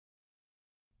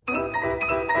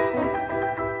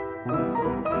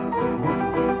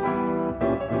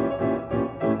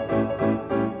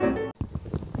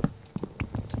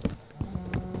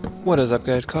What is up,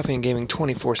 guys? Coffee and Gaming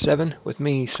 24/7 with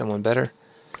me, someone better,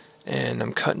 and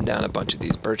I'm cutting down a bunch of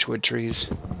these birchwood trees.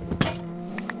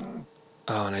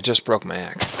 Oh, and I just broke my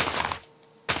axe.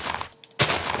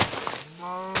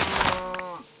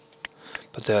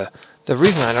 But the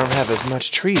reason I don't have as much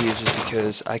trees is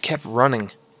because I kept running.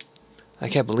 I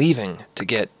kept leaving to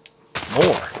get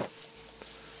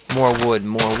more wood,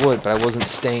 but I wasn't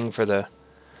staying for the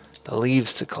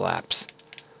leaves to collapse.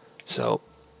 So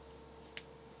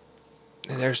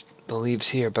there's the leaves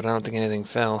here, but I don't think anything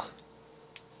fell.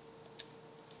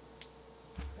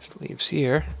 There's leaves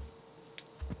here.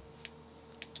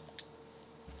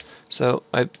 So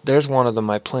there's one of them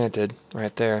I planted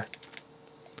right there.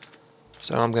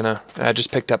 So I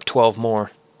just picked up 12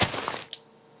 more.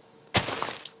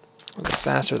 Well, the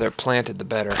faster they're planted, the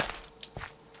better.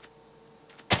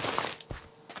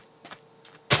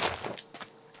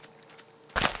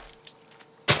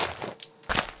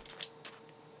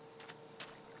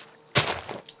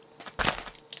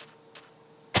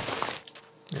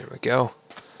 There we go.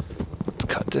 Let's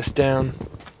cut this down.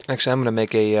 Actually, I'm going to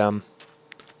make a,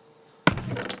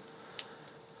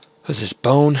 what's this,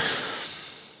 bone?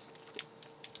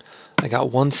 I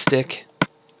got one stick.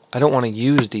 I don't want to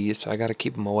use these, so I got to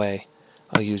keep them away.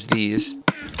 I'll use these.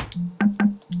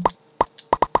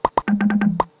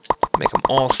 Make them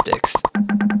all sticks.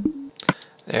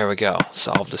 There we go.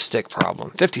 Solve the stick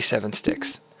problem. 57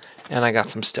 sticks. And I got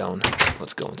some stone.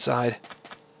 Let's go inside.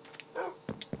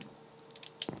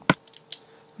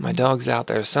 My dog's out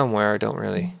there somewhere. I don't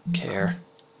really care.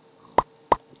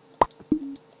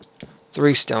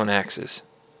 3 stone axes.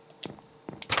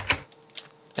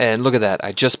 And look at that.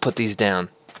 I just put these down.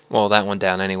 Well, that one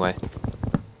down anyway.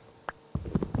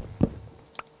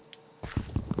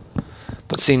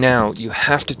 But see, now you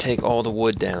have to take all the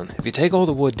wood down. If you take all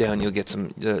the wood down, you'll get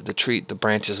the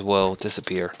branches will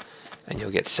disappear, and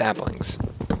you'll get saplings.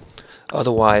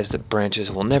 Otherwise, the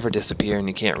branches will never disappear, and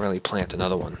you can't really plant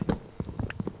another one.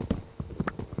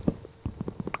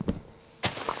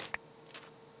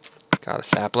 Got a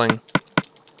sapling.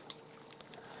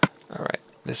 Alright,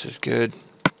 this is good.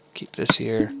 Keep this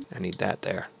here. I need that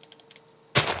there.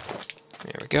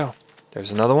 There we go.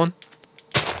 There's another one.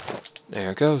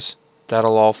 There it goes.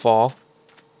 That'll all fall.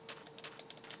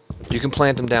 You can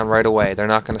plant them down right away. They're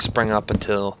not going to spring up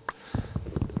until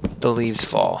the leaves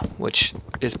fall, which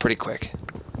is pretty quick.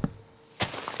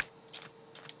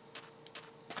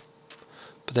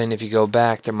 But then if you go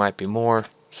back, there might be more,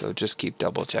 so just keep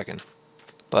double checking.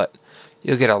 But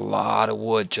you'll get a lot of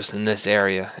wood just in this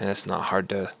area, and it's not hard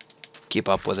to keep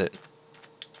up with it.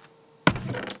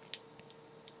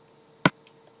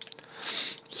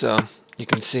 So you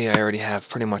can see I already have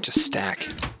pretty much a stack.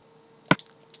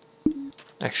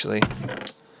 Actually,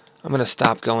 I'm going to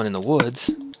stop going in the woods.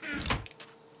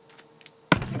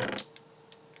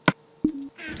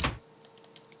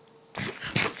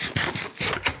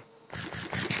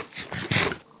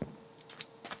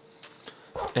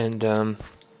 And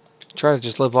try to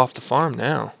just live off the farm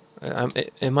now.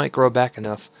 It might grow back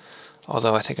enough,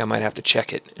 although I think I might have to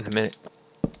check it in a minute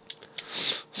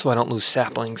so I don't lose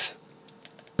saplings.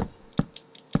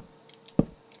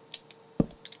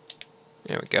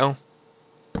 There we go.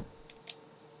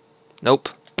 Nope.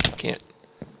 Can't.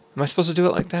 Am I supposed to do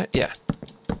it like that? Yeah.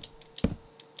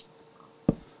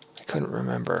 I couldn't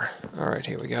remember. Alright,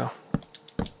 here we go.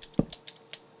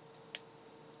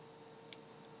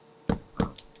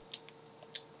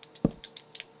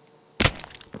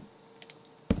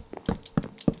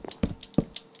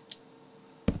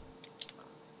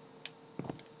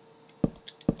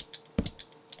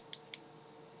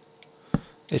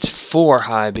 It's 4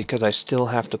 high because I still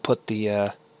have to put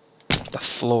the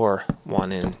floor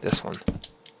one in, this one.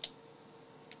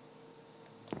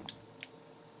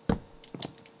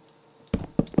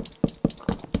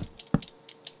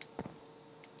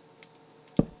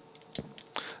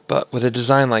 But with a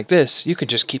design like this, you can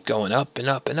just keep going up and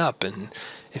up and up, and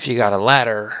if you got a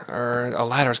ladder, or a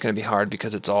ladder's going to be hard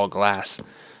because it's all glass.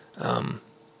 No,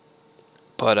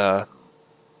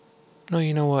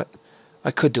 you know what? I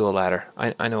could do a ladder.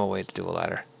 I know a way to do a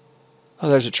ladder. Oh,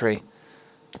 there's a tree.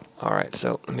 Alright,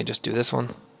 so let me just do this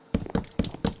one.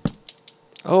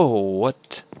 Oh,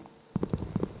 what?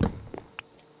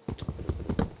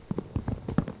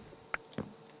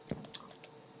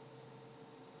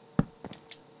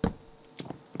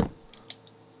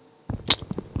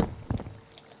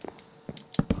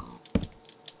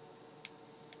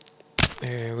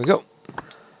 There we go.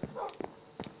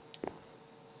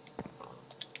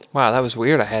 Wow, that was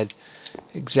weird. I had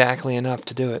exactly enough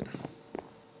to do it.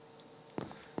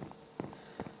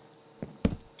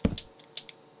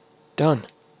 Done.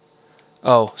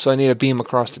 Oh, so I need a beam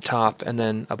across the top and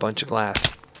then a bunch of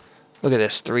glass. Look at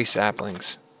this, 3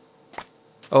 saplings.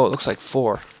 Oh, it looks like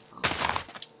 4.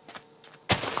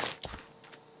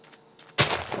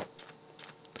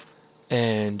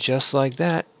 And just like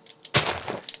that,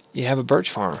 you have a birch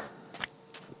farm.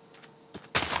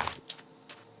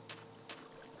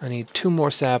 I need 2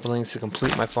 more saplings to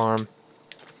complete my farm.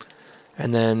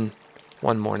 And then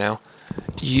 1 more now.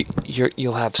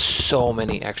 You'll have so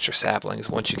many extra saplings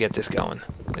once you get this going.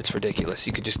 It's ridiculous.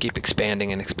 You could just keep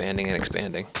expanding and expanding and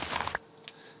expanding.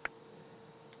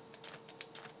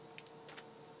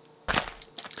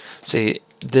 See,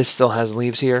 this still has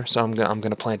leaves here, so I'm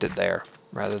gonna plant it there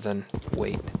rather than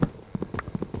wait.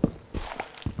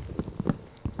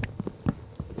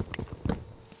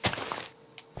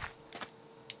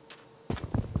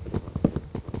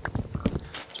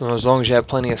 So as long as you have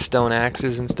plenty of stone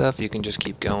axes and stuff, you can just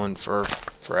keep going for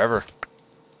forever.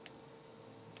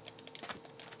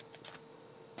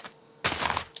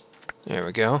 There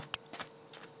we go.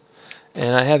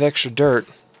 And I have extra dirt,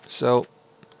 so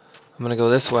I'm gonna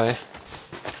go this way.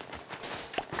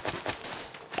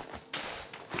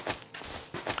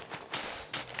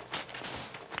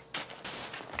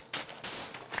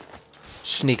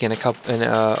 Sneak in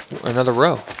another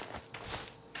row.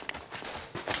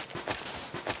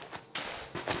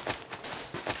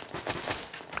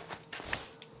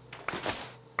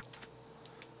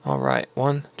 Alright,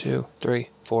 1, 2, 3,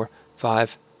 4,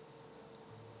 5.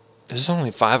 Is this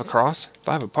only 5 across?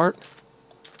 5 apart?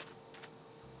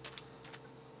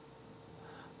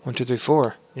 1, 2, 3,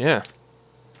 4. Yeah.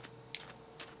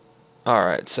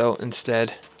 Alright, so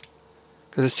instead,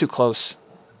 because it's too close.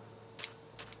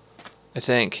 I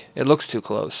think. It looks too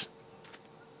close.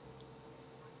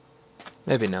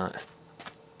 Maybe not.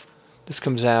 This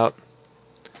comes out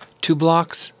 2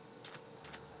 blocks.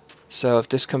 So if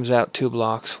this comes out 2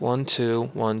 blocks, 1,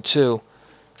 2, 1, 2,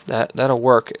 that'll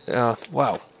work.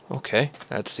 Wow. Okay,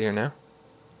 that's here now.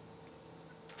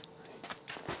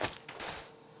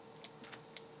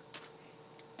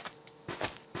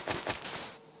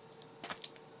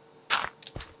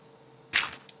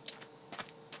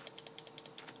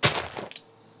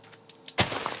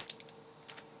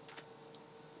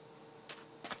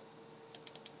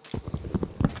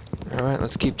 Alright,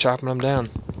 let's keep chopping them down.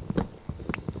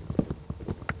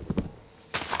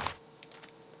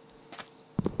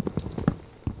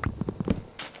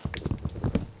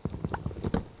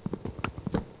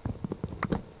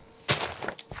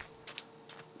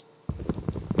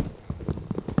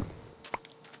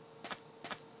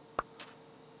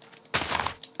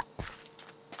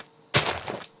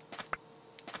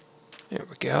 There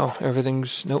we go.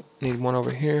 Everything's... Nope, need one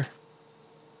over here.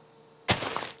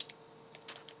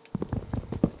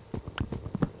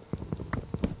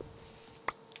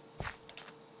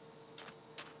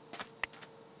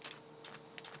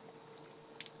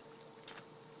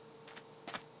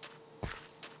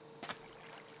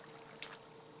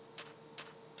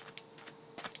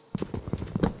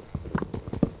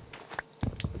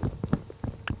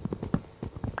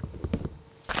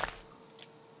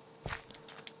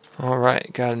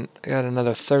 Alright, got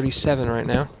another 37 right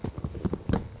now.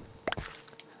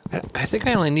 I think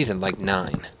I only needed like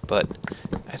 9, but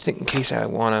I think in case I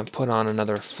want to put on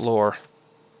another floor,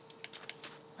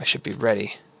 I should be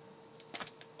ready.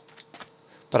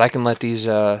 But I can let these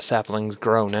saplings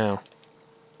grow now.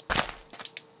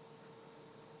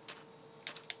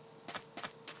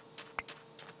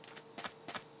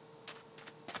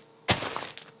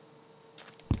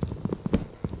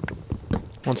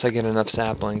 Once I get enough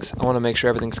saplings, I want to make sure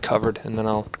everything's covered, and then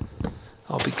I'll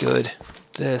be good.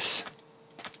 This.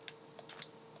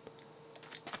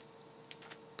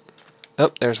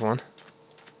 Oh, there's one.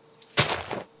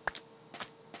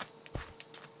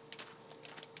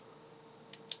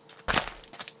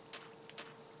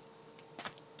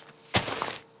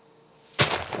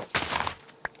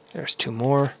 There's 2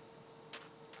 more.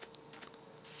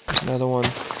 There's another one.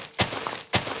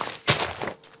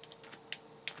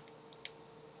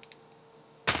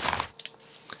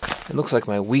 It looks like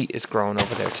my wheat is growing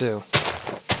over there too.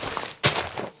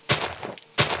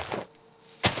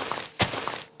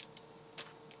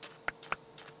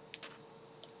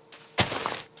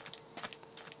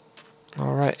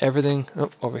 Alright, everything...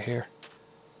 Oh, over here.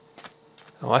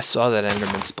 Oh, I saw that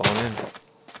Enderman spawn in.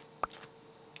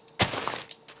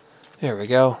 There we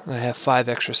go. I have 5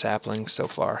 extra saplings so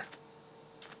far.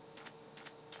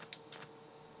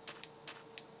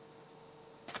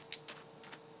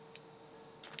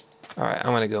 Alright,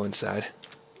 I'm gonna go inside.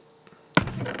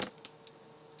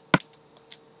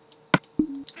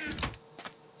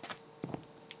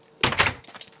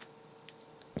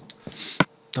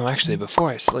 Oh, actually, before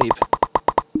I sleep,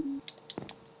 let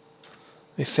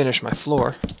me finish my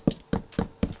floor.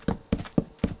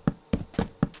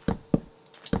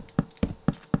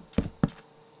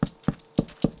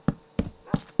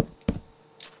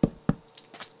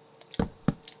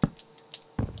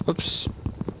 Oops.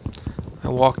 I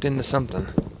walked into something.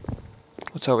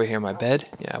 What's over here, my bed?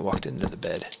 Yeah, I walked into the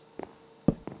bed.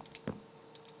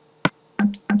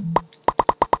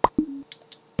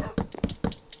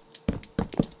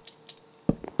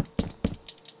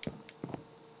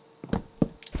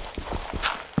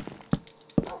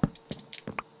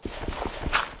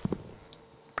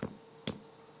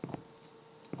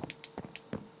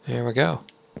 There we go.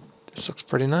 This looks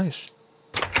pretty nice.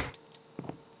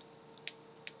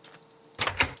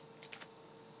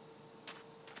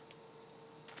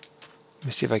 Let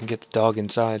me see if I can get the dog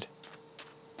inside.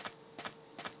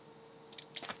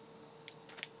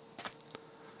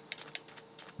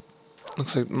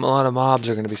 Looks like a lot of mobs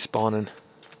are going to be spawning.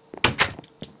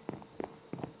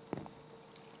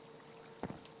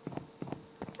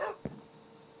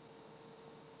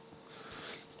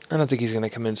 I don't think he's going to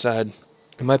come inside.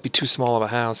 It might be too small of a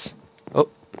house. Oh.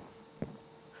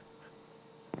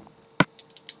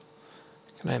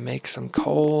 Can I make some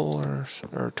coal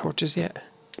or torches yet?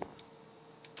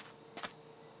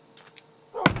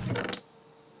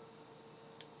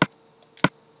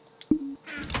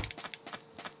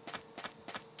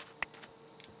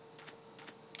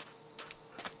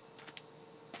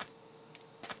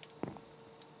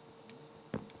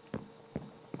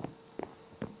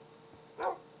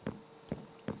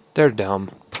 They're dumb.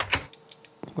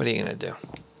 What are you gonna do?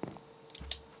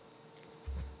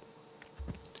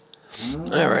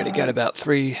 Alrighty, got about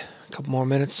a couple more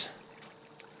minutes.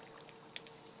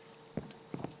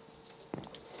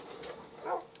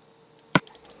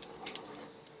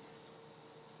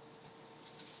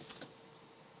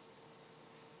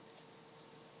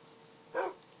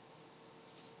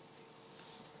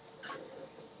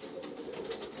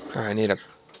 Alright, I need a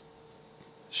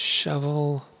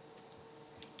shovel.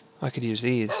 I could use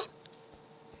these.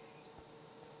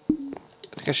 I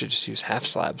think I should just use half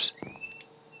slabs.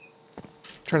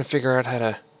 Trying to figure out how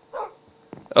to...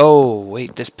 Oh,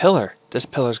 wait, this pillar. This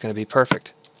pillar's going to be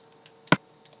perfect.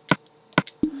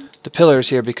 The pillar's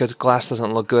here because glass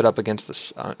doesn't look good up against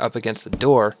the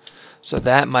door. So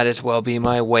that might as well be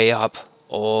my way up.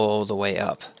 All the way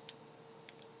up.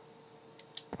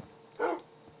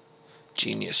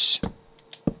 Genius.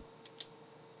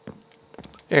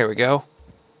 There we go.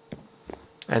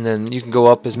 And then you can go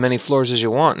up as many floors as you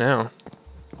want now.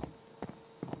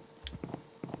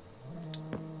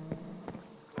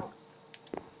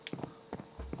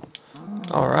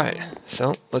 Alright,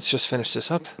 so let's just finish this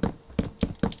up.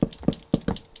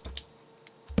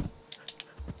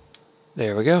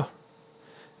 There we go.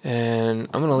 And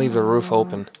I'm going to leave the roof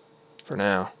open for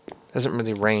now. It hasn't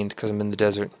really rained because I'm in the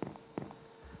desert.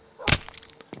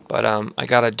 But I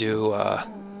got to do... let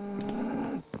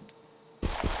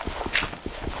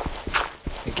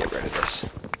me get rid of this.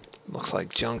 Looks like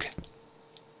junk.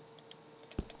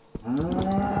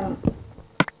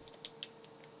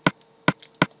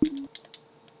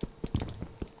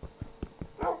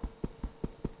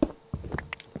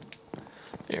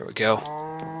 There we go.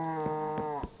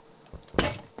 I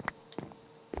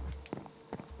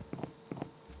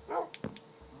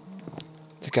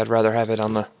think I'd rather have it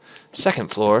on the second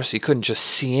floor so you couldn't just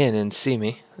see in and see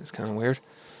me. That's kind of weird.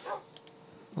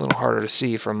 A little harder to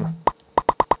see from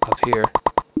up here.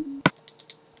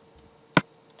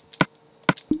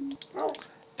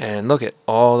 And look at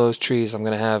all those trees. I'm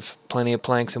going to have plenty of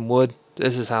planks and wood.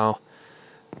 This is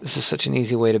such an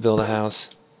easy way to build a house.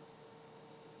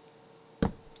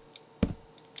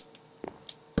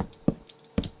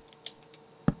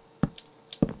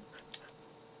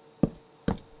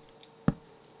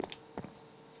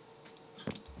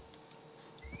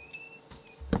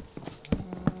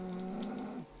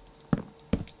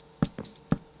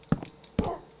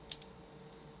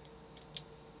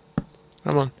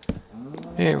 Come on.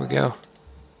 Here we go.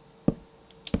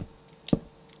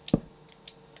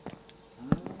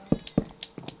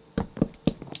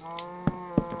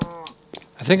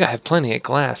 I think I have plenty of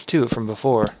glass too from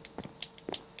before.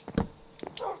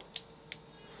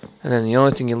 And then the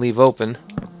only thing you leave open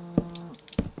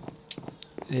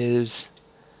is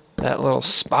that little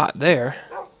spot there.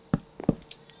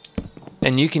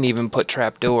 And you can even put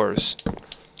trapdoors,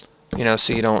 you know,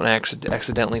 so you don't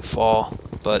accidentally fall.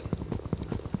 But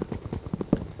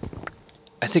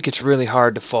I think it's really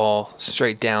hard to fall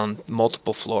straight down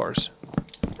multiple floors.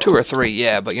 2 or 3,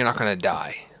 yeah, but you're not going to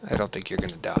die. I don't think you're going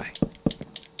to die.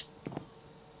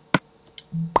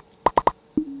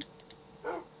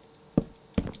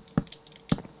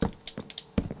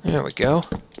 There we go.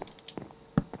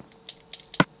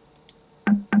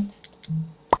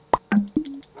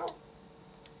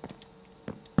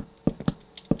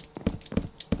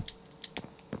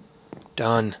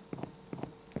 Done.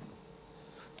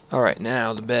 Alright,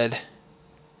 now the bed.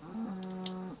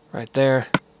 Right there.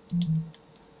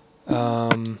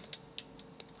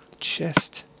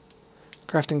 Chest.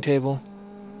 Crafting table.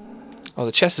 Oh,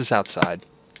 the chest is outside.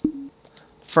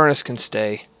 Furnace can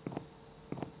stay.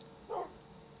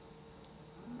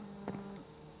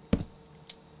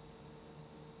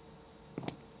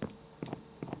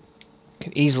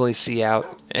 Can easily see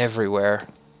out everywhere.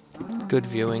 Good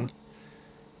viewing.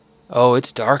 Oh,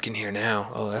 it's dark in here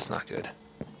now. Oh, that's not good.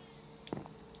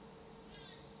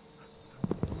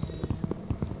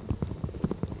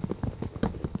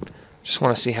 Just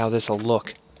want to see how this will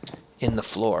look in the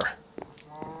floor.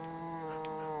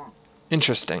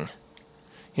 Interesting.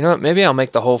 You know what? Maybe I'll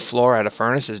make the whole floor out of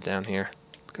furnaces down here,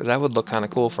 because that would look kind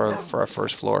of cool for our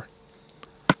first floor.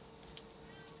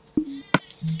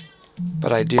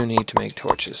 But I do need to make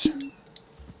torches.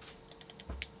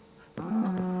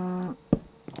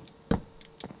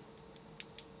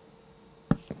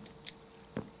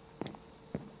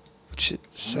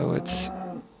 So it's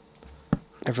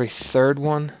every third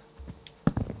one.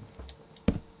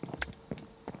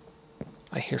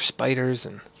 I hear spiders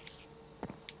and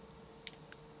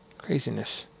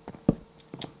craziness.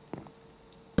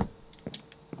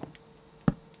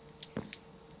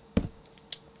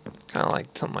 Kind of like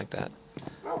something like that.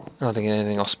 I don't think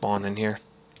anything will spawn in here.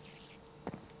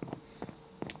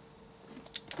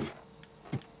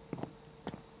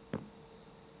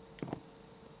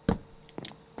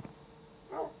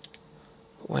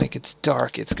 But when it gets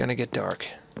dark, it's gonna get dark.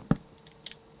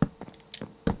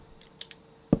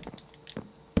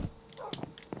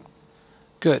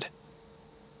 Good.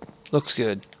 Looks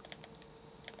good.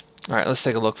 Alright, let's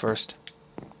take a look first.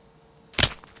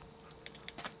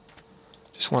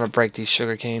 Just want to break these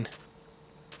sugarcane.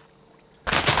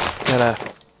 Gotta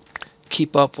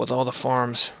keep up with all the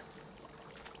farms.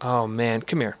 Oh man,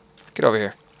 come here. Get over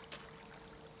here.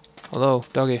 Hello,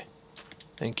 doggy.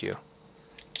 Thank you.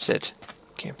 Sit.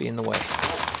 Can't be in the way.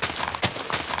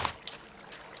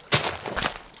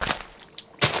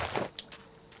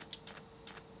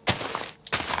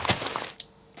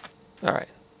 Alright,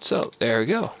 so there we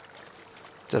go.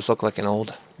 Does look like an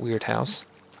old weird house.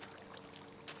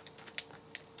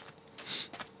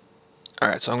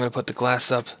 Alright, so I'm going to put the glass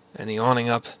up and the awning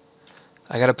up.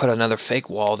 I got to put another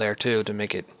fake wall there too to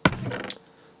make it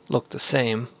look the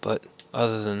same, but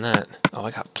other than that, oh,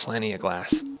 I got plenty of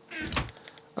glass.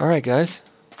 Alright guys,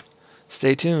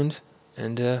 stay tuned,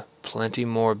 and plenty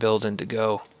more building to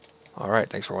go. Alright,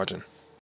 thanks for watching.